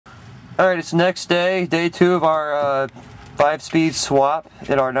Alright, it's the next day, day 2 of our 5-speed swap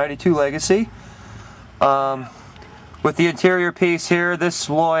in our 92 Legacy. With the interior piece here, this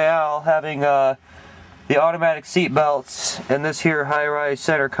Loyale having the automatic seat belts and this here high-rise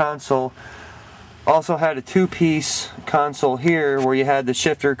center console also had a 2-piece console here where you had the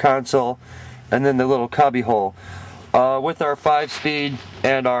shifter console and then the little cubby hole. With our 5-speed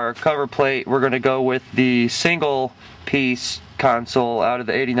and our cover plate, we're going to go with the single piece console out of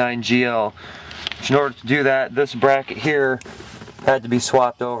the 89 GL. In order to do that, this bracket here had to be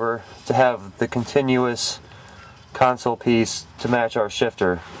swapped over to have the continuous console piece to match our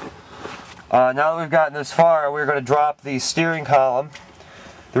shifter. Now that we've gotten this far, we're going to drop the steering column.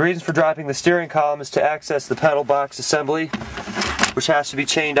 The reason for dropping the steering column is to access the pedal box assembly, which has to be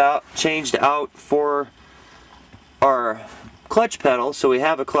changed out for our clutch pedal. So we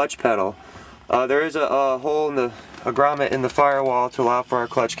have a clutch pedal. There is a hole in the grommet in the firewall to allow for our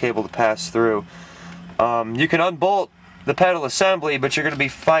clutch cable to pass through. You can unbolt the pedal assembly, but you're going to be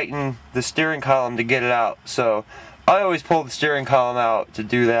fighting the steering column to get it out. So I always pull the steering column out to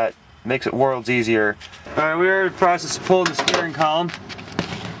do that. Makes it worlds easier. Alright, we're in the process of pulling the steering column.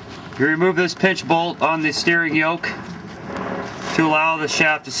 You remove this pinch bolt on the steering yoke to allow the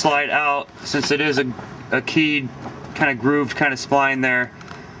shaft to slide out, since it is a keyed, kind of grooved kind of spline there.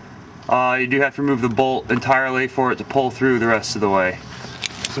 You do have to remove the bolt entirely for it to pull through the rest of the way.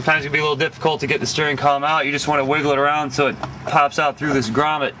 Sometimes it can be a little difficult to get the steering column out. You just want to wiggle it around so it pops out through this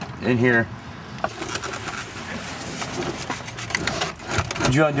grommet in here.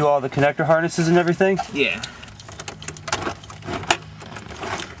 Did you undo all the connector harnesses and everything? Yeah.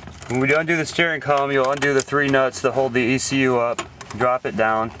 When we undo the steering column, you'll undo the 3 nuts that hold the ECU up, drop it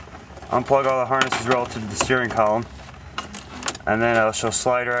down, unplug all the harnesses relative to the steering column, and then she'll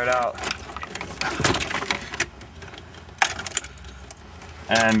slide right out.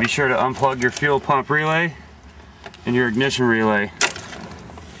 And be sure to unplug your fuel pump relay and your ignition relay.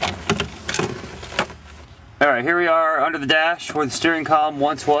 Alright, here we are under the dash where the steering column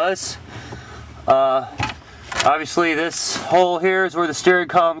once was. Obviously this hole here is where the steering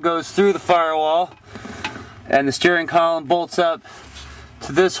column goes through the firewall, and the steering column bolts up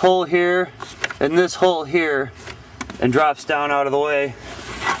to this hole here and this hole here and drops down out of the way.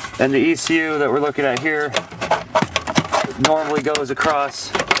 And the ECU that we're looking at here normally goes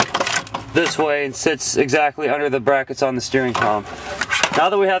across this way and sits exactly under the brackets on the steering column.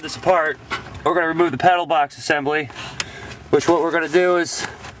 Now that we have this apart, we're going to remove the pedal box assembly, which what we're going to do is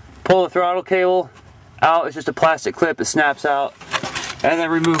pull the throttle cable out. It's just a plastic clip that snaps out, and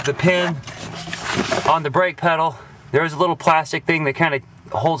then remove the pin on the brake pedal. There's a little plastic thing that kind of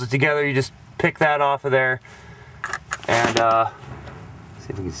holds it together. You just pick that off of there, and see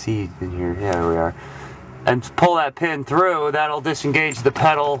if we can see in here. Yeah, there we are. And pull that pin through. That'll disengage the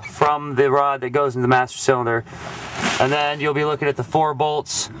pedal from the rod that goes in the master cylinder, and then you'll be looking at the 4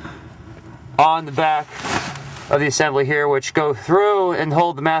 bolts on the back of the assembly here, which go through and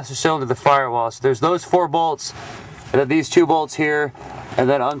hold the master cylinder to the firewall. So there's those 4 bolts, and then these 2 bolts here, and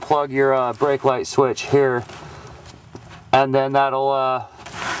then unplug your brake light switch here, and then that'll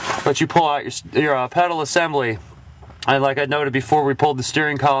let you pull out your pedal assembly. And like I noted before, we pulled the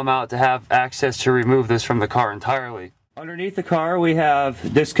steering column out to have access to remove this from the car entirely. Underneath the car, we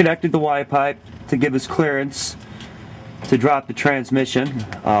have disconnected the Y pipe to give us clearance to drop the transmission.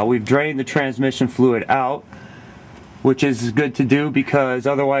 We've drained the transmission fluid out, which is good to do because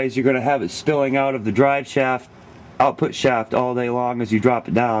otherwise you're going to have it spilling out of the drive shaft, output shaft all day long as you drop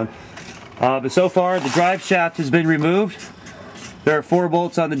it down. But so far the drive shaft has been removed. There are 4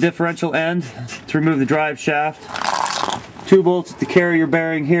 bolts on the differential end to remove the drive shaft, 2 bolts at the carrier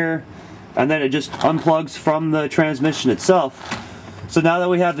bearing here, and then it just unplugs from the transmission itself. So now that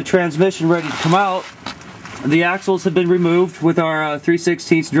we have the transmission ready to come out, the axles have been removed with our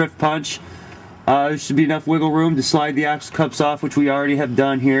 3/16 drift punch. There should be enough wiggle room to slide the axle cups off, which we already have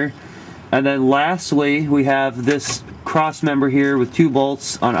done here. And then lastly, we have this cross member here with 2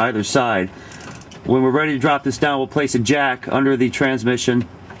 bolts on either side. When we're ready to drop this down, we'll place a jack under the transmission,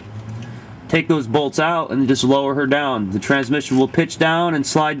 take those bolts out, and just lower her down. The transmission will pitch down and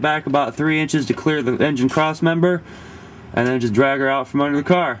slide back about 3 inches to clear the engine cross member, and then just drag her out from under the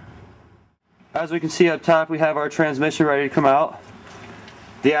car. As we can see up top, we have our transmission ready to come out.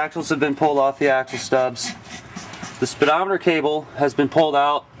 The axles have been pulled off the axle stubs. The speedometer cable has been pulled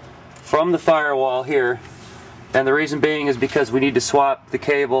out from the firewall here, and the reason being is because we need to swap the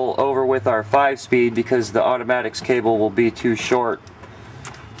cable over with our 5-speed because the automatics cable will be too short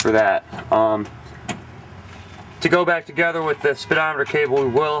for that. To go back together with the speedometer cable, we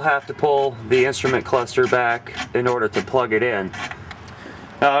will have to pull the instrument cluster back in order to plug it in.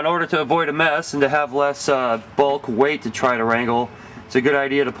 Now, in order to avoid a mess and to have less bulk weight to try to wrangle, it's a good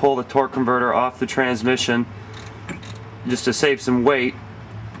idea to pull the torque converter off the transmission just to save some weight.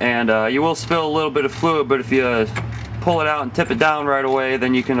 And you will spill a little bit of fluid, but if you pull it out and tip it down right away,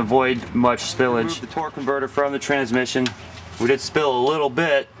 then you can avoid much spillage. Remove the torque converter from the transmission. We did spill a little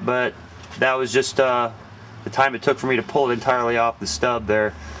bit, but that was just the time it took for me to pull it entirely off the stub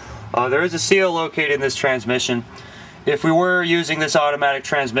there. There is a seal located in this transmission. If we were using this automatic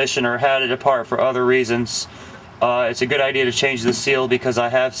transmission or had it apart for other reasons, it's a good idea to change the seal, because I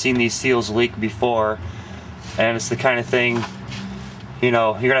have seen these seals leak before, and it's the kind of thing, you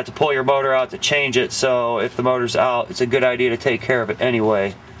know, you're gonna have to pull your motor out to change it. So if the motor's out, it's a good idea to take care of it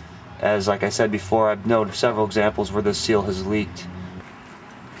anyway, as like I said before, I've noted several examples where this seal has leaked.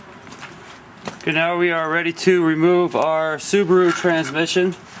 Okay, now we are ready to remove our Subaru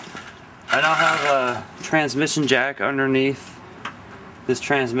transmission. I now have a transmission jack underneath this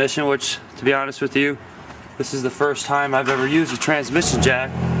transmission, which, to be honest with you, this is the first time I've ever used a transmission jack.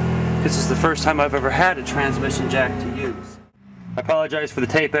 This is the first time I've ever had a transmission jack to use. I apologize for the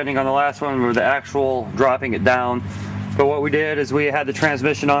tape ending on the last one, or the actual dropping it down. But what we did is we had the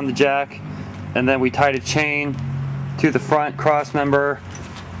transmission on the jack, and then we tied a chain to the front cross member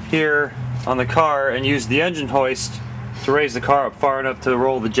here on the car and used the engine hoist to raise the car up far enough to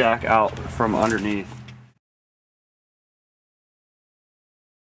roll the jack out from underneath.